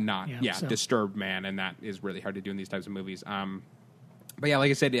straight man. Disturbed man, and that is really hard to do in these types of movies. But yeah,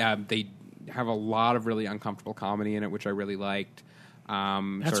 like I said, they have a lot of really uncomfortable comedy in it, which I really liked.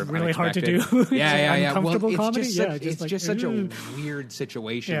 That's sort of really hard to do. Uncomfortable comedy. It's just such a weird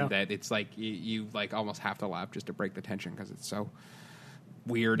situation that it's you almost have to laugh just to break the tension because it's so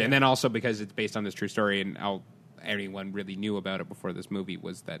weird. Yeah. And then also because it's based on this true story, and anyone really knew about it before this movie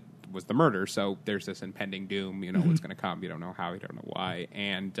was the murder. So there's this impending doom. You know what's going to come. You don't know how. You don't know why.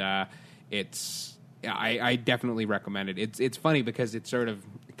 And I definitely recommend it. It's funny because it's sort of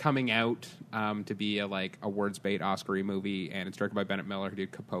coming out to be a words bait Oscar-y movie, and it's directed by Bennett Miller, who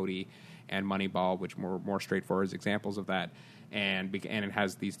did Capote and Moneyball, which more straightforward examples of that. And it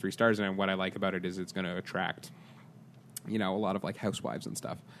has these 3 stars, and what I like about it is it's going to attract, a lot of housewives and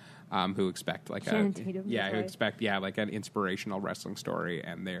stuff. Who expect Channing Tatum, who expect an inspirational wrestling story,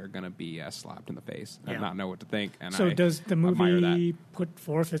 and they're going to be slapped in the face and not know what to think. And so does the admire movie that. put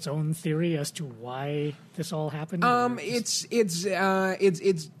forth its own theory as to why this all happened? It's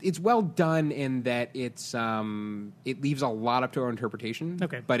well done in that it leaves a lot up to our interpretation.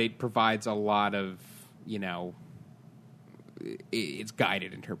 Okay. But it provides a lot of it's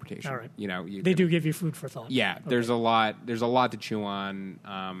guided interpretation. All right. They do give you food for thought. Yeah, Okay. there's a lot to chew on,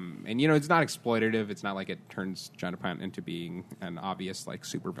 and it's not exploitative. It's not like it turns John DePont into being an obvious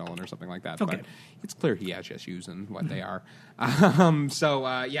supervillain or something like that. Okay. But it's clear he has just using what they are.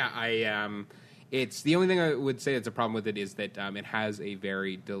 It's the only thing I would say that's a problem with it is that it has a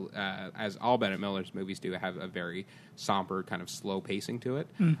very, as all Bennett Miller's movies do, have a very somber kind of slow pacing to it,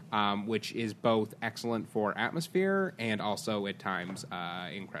 which is both excellent for atmosphere and also at times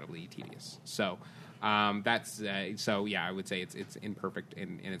incredibly tedious. So I would say it's imperfect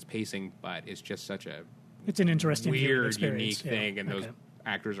in its pacing, but it's just such a It's an interesting viewing weird, experience. unique thing, and those Okay.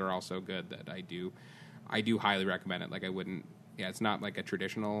 actors are all so good that I do highly recommend it. I wouldn't. Yeah, it's not like a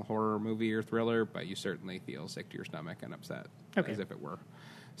traditional horror movie or thriller, but you certainly feel sick to your stomach and upset, Okay. as if it were.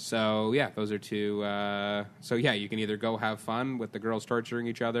 So, those are 2. You can either go have fun with the girls torturing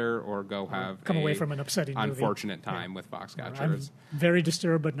each other or go have come away from an upsetting movie. unfortunate time with Foxcatcher. I'm very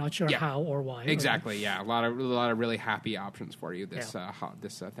disturbed, but not sure how or why. Exactly, yeah. A lot of really happy options for you this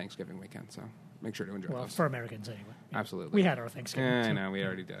Thanksgiving weekend, so make sure to enjoy Well, those. for Americans anyway. Yeah. Absolutely. We had our Thanksgiving. I so- know, we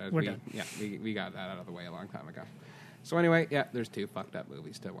already did. We're done. Yeah, we got that out of the way a long time ago. So anyway, there's 2 fucked up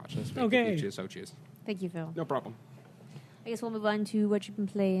movies to watch this week. Okay. If you choose. Thank you, Phil. No problem. I guess we'll move on to what you've been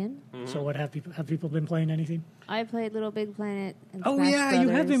playing. So what have people been playing anything? I played Little Big Planet and Oh Smash yeah, you have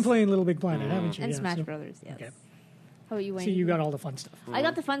Brothers. been playing Little Big Planet, haven't you? And Yeah, Smash so- Brothers, yes. Okay. How about you, Wayne? See, you got all the fun stuff. I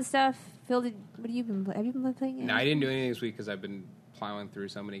got the fun stuff. Phil, what have you been playing? Have you been playing it? No, I didn't do anything this week because I've been plowing through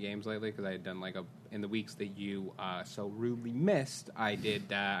so many games lately because I had done in the weeks that you so rudely missed. I did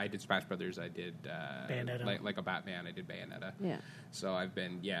Smash Brothers. I did Bayonetta. like a Batman. I did Bayonetta. Yeah. So I've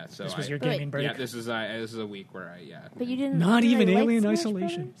been So This was your Wait. gaming break. Yeah, this is a week where I But you didn't. Not you even like Alien Smash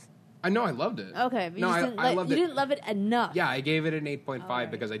Isolation. Brothers? I know I loved it. Okay, but no, you, I, just didn't I like, loved you it. didn't love it enough. Yeah, I gave it an 8.5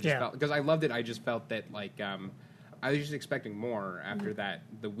 Alright. because I just Yeah. felt because I loved it. I just felt that I was just expecting more after that.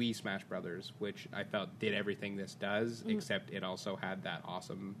 The Wii Smash Brothers, which I felt did everything this does, except it also had that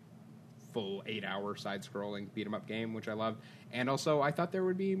awesome full 8-hour side-scrolling beat 'em up game, which I loved. And also, I thought there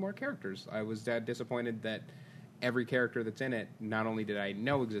would be more characters. I was disappointed that every character that's in it, not only did I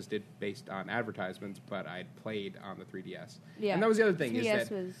know existed based on advertisements, but I'd played on the 3DS. Yeah. And that was the other thing, is 3DS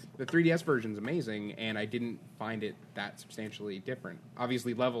that was- the 3DS version's amazing, and I didn't find it that substantially different.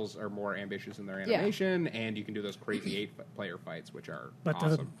 Obviously, levels are more ambitious in their Yeah. animation, and you can do those crazy 8-player fights, which are But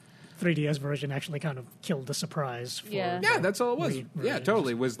awesome. the 3DS version actually kind of killed the surprise. For Yeah. Yeah, that's all it was. Re-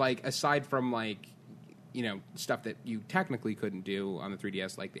 Totally. Was aside from stuff that you technically couldn't do on the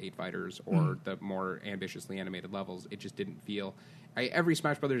 3DS, like the 8 fighters or the more ambitiously animated levels, it just didn't feel. Every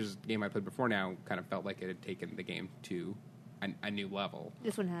Smash Brothers game I played before now kind of felt like it had taken the game to a new level.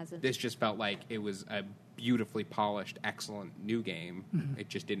 This one hasn't. This just felt like it was a beautifully polished, excellent new game. It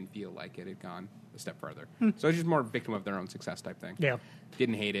just didn't feel like it had gone a step further. So it's just more victim of their own success type thing. Yeah.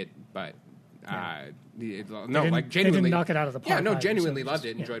 Didn't hate it, but didn't- genuinely they didn't knock it out of the park Yeah, no, either, genuinely so loved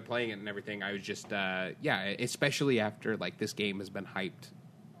just- it. Enjoyed playing it and everything. I was just especially after this game has been hyped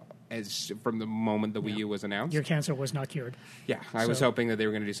as from the moment the Wii U was announced. Your cancer was not cured. Yeah, I was So- hoping that they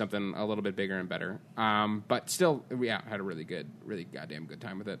were going to do something a little bit bigger and better. But still, had a really goddamn good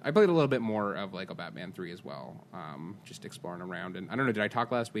time with it. I played a little bit more of Lego Batman 3 as well, just exploring around. And I don't know, did I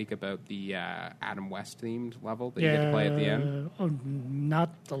talk last week about the Adam West themed level that you get to play at the end? Oh,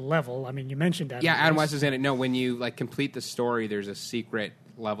 not the level. I mean, you mentioned that. Yeah, Adam West is in it. No, when you complete the story, there's a secret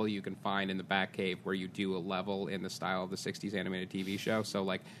level you can find in the Batcave where you do a level in the style of the 60s animated TV show. So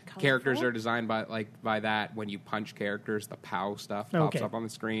characters are designed by that. When you punch characters, the POW stuff pops Okay. up on the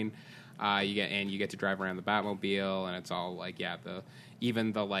screen. You get to drive around the Batmobile, and it's all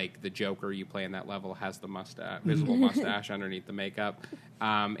even the Joker you play in that level has the visible mustache underneath the makeup.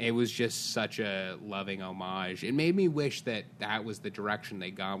 It was just such a loving homage. It made me wish that was the direction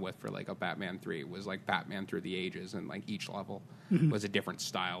they gone with for like a Batman 3. It was like Batman through the ages, and like each level was a different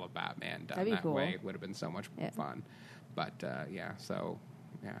style of Batman done that cool. way. It would have been so much fun. But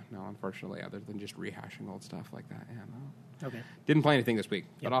no, unfortunately, other than just rehashing old stuff like that, no. Okay. Didn't play anything this week,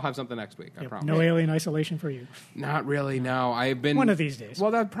 but I'll have something next week. I promise. No Alien Isolation for you. Not really. No, I've been one of these days.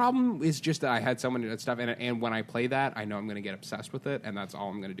 Well, the problem is just that I had so many stuff, and when I play that, I know I'm going to get obsessed with it, and that's all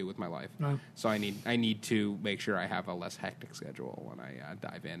I'm going to do with my life. No. So I need to make sure I have a less hectic schedule when I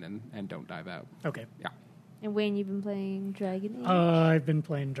dive in and don't dive out. Okay. Yeah. And Wayne, you've been playing Dragon Age? I've been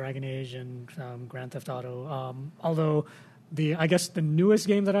playing Dragon Age and Grand Theft Auto. Although I guess the newest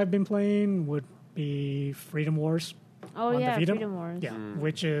game that I've been playing would be Freedom Wars. Oh, on yeah, the Vita. Freedom Wars. Yeah,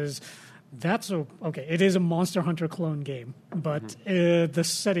 which is... it is a Monster Hunter clone game, but the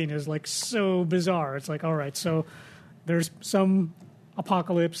setting is like so bizarre. It's like, all right, so there's some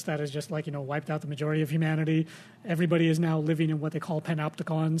apocalypse that has just like, wiped out the majority of humanity. Everybody is now living in what they call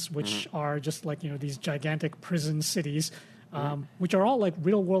panopticons, which are just like, these gigantic prison cities, which are all like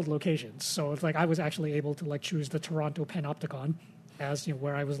real world locations. So it's like I was actually able to like choose the Toronto Panopticon as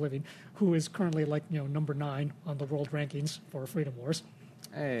where I was living, who is currently like number 9 on the world rankings for Freedom Wars.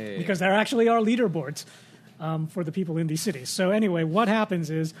 Hey. Because there actually are leaderboards for the people in these cities. So anyway, what happens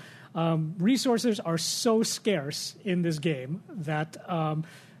is resources are so scarce in this game that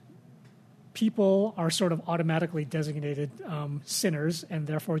people are sort of automatically designated sinners and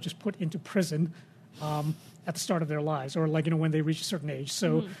therefore just put into prison at the start of their lives, or like when they reach a certain age.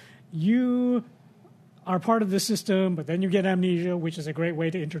 So you are part of the system, but then you get amnesia, which is a great way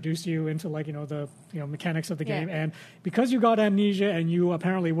to introduce you into like the mechanics of the game. And because you got amnesia and you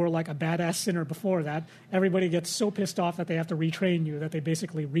apparently were like a badass sinner before that, everybody gets so pissed off that they have to retrain you that they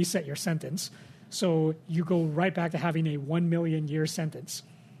basically reset your sentence. So you go right back to having a 1 million year sentence.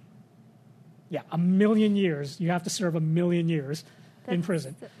 Yeah, 1 million years. You have to serve 1 million years in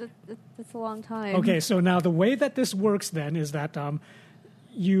prison. That's a long time. Okay, so now the way that this works then is that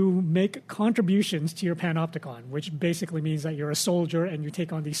you make contributions to your panopticon, which basically means that you're a soldier and you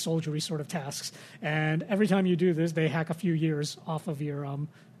take on these soldiery sort of tasks. And every time you do this, they hack a few years off of your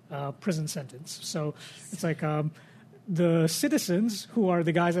prison sentence. So it's like the citizens, who are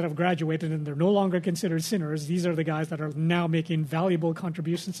the guys that have graduated and they're no longer considered sinners, these are the guys that are now making valuable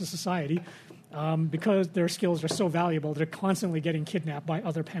contributions to society. Because their skills are so valuable, they're constantly getting kidnapped by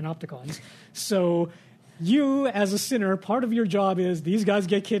other panopticons. So you, as a sinner, part of your job is these guys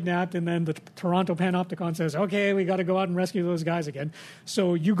get kidnapped, and then the Toronto Panopticon says, okay, we got to go out and rescue those guys again.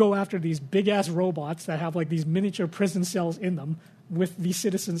 So you go after these big-ass robots that have like these miniature prison cells in them with these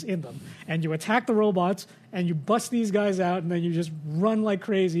citizens in them. And you attack the robots, and you bust these guys out, and then you just run like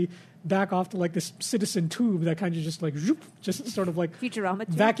crazy back off to like this citizen tube that kind of just like zoop, just sort of like Futurama tube?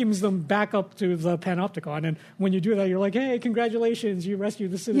 vacuums them back up to the Panopticon. And when you do that, you're like, hey, congratulations, you rescued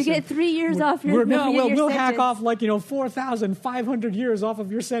the citizen. You get 3 years off your we'll hack sentence. off like 4,500 years off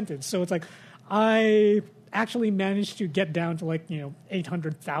of your sentence. So it's like I actually managed to get down to like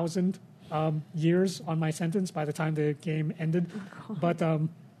 800,000 years on my sentence by the time the game ended. But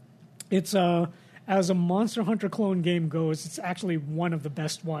it's as a Monster Hunter clone game goes, it's actually one of the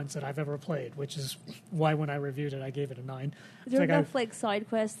best ones that I've ever played, which is why when I reviewed it, I gave it a 9. Is there enough side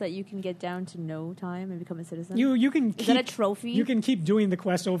quests that you can get down to no time and become a citizen? You can Is that a trophy? You can keep doing the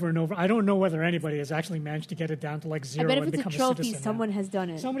quest over and over. I don't know whether anybody has actually managed to get it down to like 0 I bet if and it's a become trophy, citizen. someone has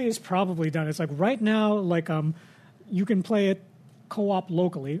done it. Somebody has probably done it. It's like right now, like you can play it co-op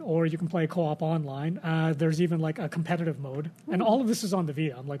locally, or you can play co-op online. There's even like a competitive mode, and all of this is on the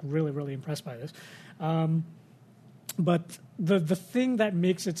Vita. I'm like really, really impressed by this. But the thing that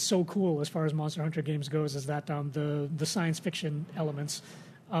makes it so cool as far as Monster Hunter games goes is that the science fiction elements.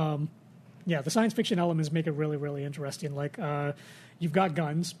 The science fiction elements make it really, really interesting. Like, you've got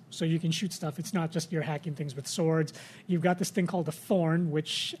guns, so you can shoot stuff. It's not just you're hacking things with swords. You've got this thing called the Thorn,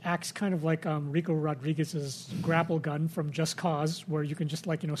 which acts kind of like Rico Rodriguez's grapple gun from Just Cause, where you can just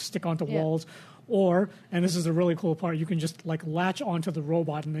stick onto walls. Or, and this is a really cool part, you can just like latch onto the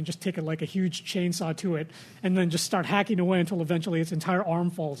robot and then just take like a huge chainsaw to it, and then just start hacking away until eventually its entire arm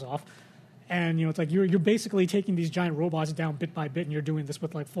falls off. And it's like you're basically taking these giant robots down bit by bit, and you're doing this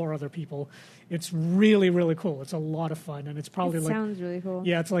with like 4 other people. It's really, really cool. It's a lot of fun, and it's probably sounds really cool.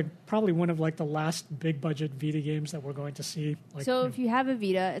 Yeah, it's like probably one of like the last big budget Vita games that we're going to see. Like, so if you have a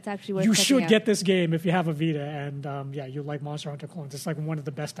Vita, it's actually worth you checking should out. get this game if you have a Vita, and you like Monster Hunter clones. It's like one of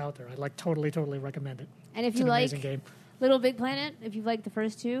the best out there. I like totally recommend it. And if it's you an like amazing game. Little Big Planet, if you like the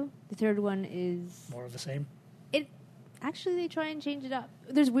first 2, the third one is More of the same. actually they try and change it up.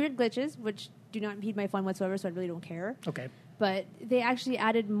 There's weird glitches, which do not impede my fun whatsoever, so I really don't care. Okay. But they actually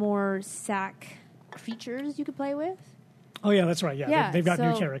added more sack creatures you could play with. Oh, yeah, that's right. Yeah, they've got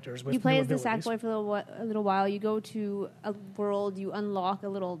new so characters with you play new as the abilities. Sackboy for a little while. You go to a world, you unlock a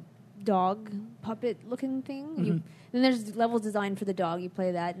little dog puppet-looking thing. Mm-hmm. Then there's levels designed for the dog. You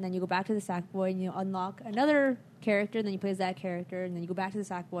play that, and then you go back to the Sackboy, and you unlock another character, and then you play as that character, and then you go back to the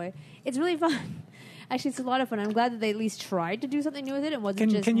Sackboy. It's really fun. Actually, it's a lot of fun. I'm glad that they at least tried to do something new with it. It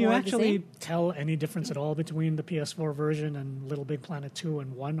wasn't just Can you more of the actually same. tell any difference at all between the PS4 version and Little Big Planet 2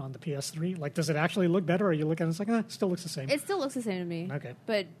 and 1 on the PS3? Like, does it actually look better, or are you looking at it, it's like, it still looks the same? It still looks the same to me. Okay.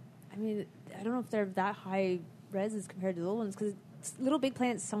 But, I mean, I don't know if they're that high res as compared to the old ones, because Little Big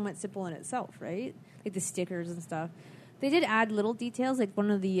Planet's somewhat simple in itself, right? Like the stickers and stuff. They did add little details, like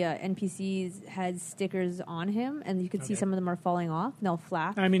one of the NPCs had stickers on him, and you could see Okay. some of them are falling off, and they'll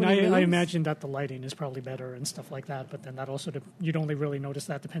flap. I mean, when he I moves. imagine that the lighting is probably better and stuff like that, but then that also, you'd only really notice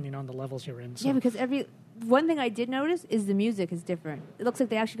that depending on the levels you're in. So. Yeah, because one thing I did notice is the music is different. It looks like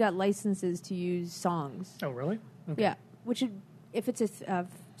they actually got licenses to use songs. Oh, really? Okay. Yeah, which if it's a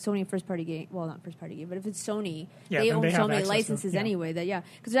Sony first-party game, well, not first-party game, but if it's Sony, Yeah, they then own they so have many access to- licenses yeah. anyway.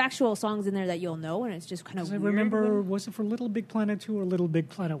 Because there are actual songs in there that you'll know, and it's just kind of I weird. remember, was it for Little Big Planet 2 or Little Big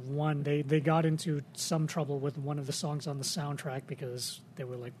Planet 1? They got into some trouble with one of the songs on the soundtrack because they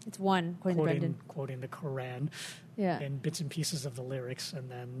were like It's one, according to Brendan. quoting the Quran Yeah. and bits and pieces of the lyrics, and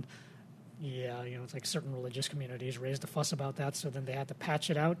then it's like certain religious communities raised a fuss about that, so then they had to patch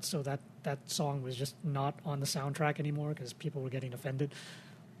it out so that that song was just not on the soundtrack anymore because people were getting offended.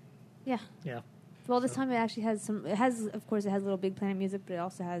 Yeah. Yeah. Well, this time it actually has some. It has, of course, it has Little Big Planet music, but it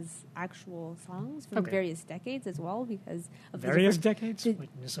also has actual songs from Okay. various decades as well because of the Various different- decades? Did- Like,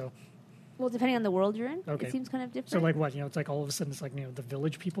 so Well, depending on the world you're in, Okay. it seems kind of different. So like what, it's like all of a sudden it's like, the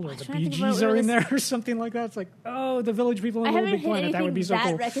Village People or I'm the trying to Bee think about Gees are what in it there or something like that. It's like, oh, the Village People I in Little haven't Big hit Planet. anything That would be so that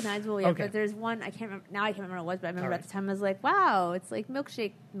cool. recognizable yet, Okay. but there's one I can't remember. Now I can't remember what it was, but I remember All at right. the time I was like, "Wow, it's like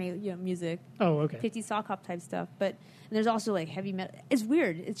milkshake music, Oh, okay. 50 sock hop type stuff." But and there's also like heavy metal. It's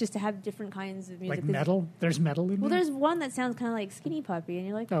weird. It's just to have different kinds of music. Like 'cause- metal? There's metal in Well, there? there's one that sounds kind of like Skinny Puppy, and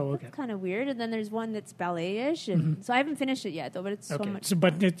you're like, Oh, that's okay. kind of weird. And then there's one that's ballet-ish, and so I haven't finished it yet, though. But it's so Okay, much. so,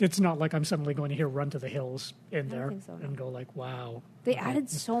 but it's not like I'm suddenly going to hear "Run to the Hills" in don't there think so, no. and go like, "Wow." They Okay. added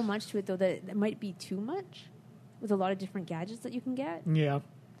so much to it, though, that it might be too much with a lot of different gadgets that you can get. Yeah.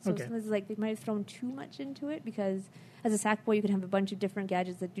 So Okay. sometimes like they might have thrown too much into it because as a Sackboy you can have a bunch of different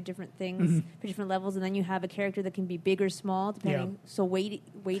gadgets that do different things Mm-hmm. for different levels, and then you have a character that can be big or small depending. So weight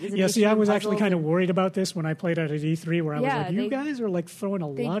is an Yeah, see, issue I in was actually puzzles kind of and- worried about this when I played at E3, where I was Yeah, like, "You they- guys are like throwing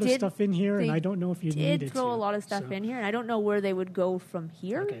a they lot of did- stuff in here, and they I don't know if you did needed throw to." a lot of stuff So- in here, and I don't know where they would go from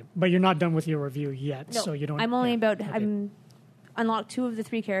here. Okay, but you're not done with your review yet, No, so you don't. I'm only yeah, about okay. I'm unlocked 2 of the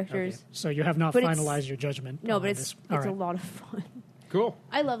 3 Okay, characters. so you have not But it's- finalized your judgment. No, on but this. it's All a right. lot of fun. Cool.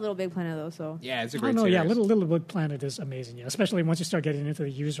 I love Little Big Planet though, so Yeah, it's a Oh great no, series. yeah, Little Big Planet is amazing. Yeah, especially once you start getting into the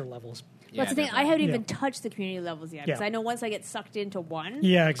user levels. Yeah, that's the thing. I definitely. haven't Yeah. even touched the community levels yet because Yeah. I know once I get sucked into one,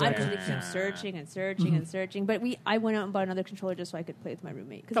 Yeah, I'm exactly. just going to keep searching and searching and searching. But I went out and bought another controller just so I could play with my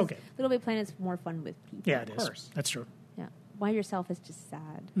roommate. Because Okay. Little Big Planet's more fun with people. Yeah, it is. course. That's true. Yeah. By yourself is just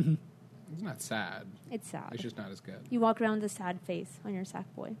sad. It's not sad. It's sad. It's just not as good. You walk around with a sad face on your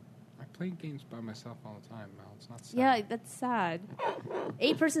Sackboy. I play games by myself all the time, Mel. It's not sad. Yeah, that's sad.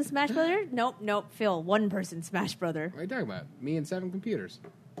 8-person Smash Brother? Nope. Phil, 1-person Smash Brother. What are you talking about? Me and 7 computers.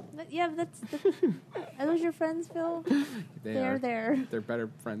 Yeah, that's are those your friends, Phil? They're are. there. They're better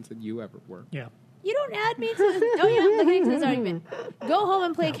friends than you ever were. Yeah. You don't add me to this. Oh, yeah, I'm looking into this argument. Go home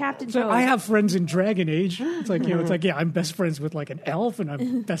and play Captain So Toad. I have friends in Dragon Age. It's like, yeah, I'm best friends with like an elf, and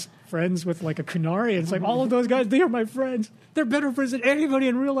I'm best friends with like a Kunari. And it's like all of those guys, they are my friends. They're better friends than anybody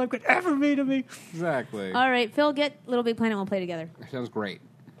in real life could ever be to me. Exactly. All right, Phil, get Little Big Planet and we'll play together. Sounds great.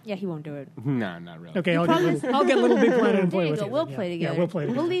 Yeah, he won't do it. No, not really. Okay, I'll probably- get Little Big Planet and There play you with go. you. We'll then, play yeah. together. Yeah, we'll play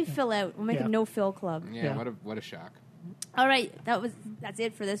together. We'll leave Phil out. We'll make Yeah. a no Phil club. Yeah, Yeah. what a shock. All right, that's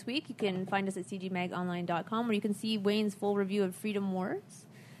it for this week. You can find us at cgmagonline.com where you can see Wayne's full review of Freedom Wars,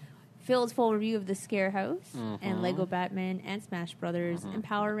 Phil's full review of The Scare House, and Lego Batman and Smash Brothers and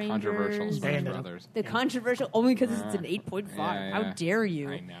Power Rangers. Controversial Smash And, Brothers. The controversial only because it's an 8.5. Yeah, How yeah. dare you?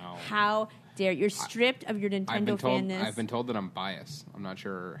 I know. How dare you're stripped of your Nintendo fanness. I've been told that I'm biased. I'm not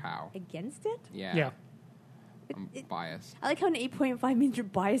sure how. Against it? Yeah. Yeah. I'm biased. I like how an 8.5 means you're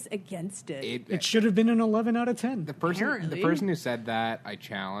biased against it. It should have been an 11 out of 10. The person Apparently. who said that, I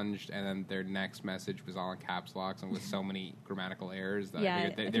challenged, and then their next message was all in caps locks and with so many grammatical errors that Yeah, I I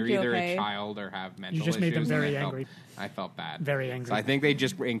figured think they're you're either okay. a child or have mental just made them issues, and very I felt- angry. I felt bad. Very angry. So I think they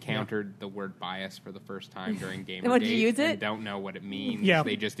just encountered the word bias for the first time during Gamergate. And what, did you use and it? don't know what it means. Yeah.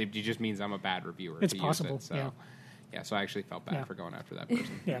 It just means I'm a bad reviewer. It's to possible, Use it, so. yeah. Yeah, so I actually felt bad for going after that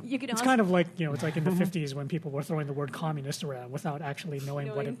person. Yeah, You can it's also- kind of like it's like in the 50s when people were throwing the word communist around without actually knowing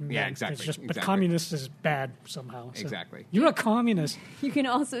what it meant. Yeah, exactly, It's just, But exactly. communist is bad somehow. So. Exactly. You're a communist. You can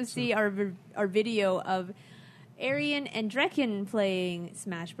also see our video of Arian and Drekken playing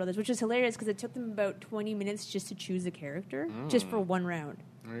Smash Brothers, which is hilarious because it took them about 20 minutes just to choose a character, just for one round.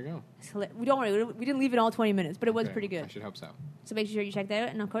 There you go. It's we don't worry, we didn't leave it all 20 minutes, but it was Okay, pretty good. I should hope so. So make sure you check that out.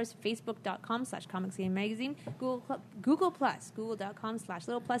 And of course, Facebook.com/Comics Game Magazine, Google Plus,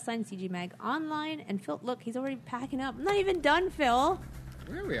 Google.com/little+CG Mag online. And Phil, look, he's already packing up. I'm not even done, Phil.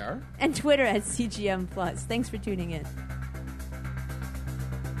 There we are. And Twitter at CGM Plus. Thanks for tuning in.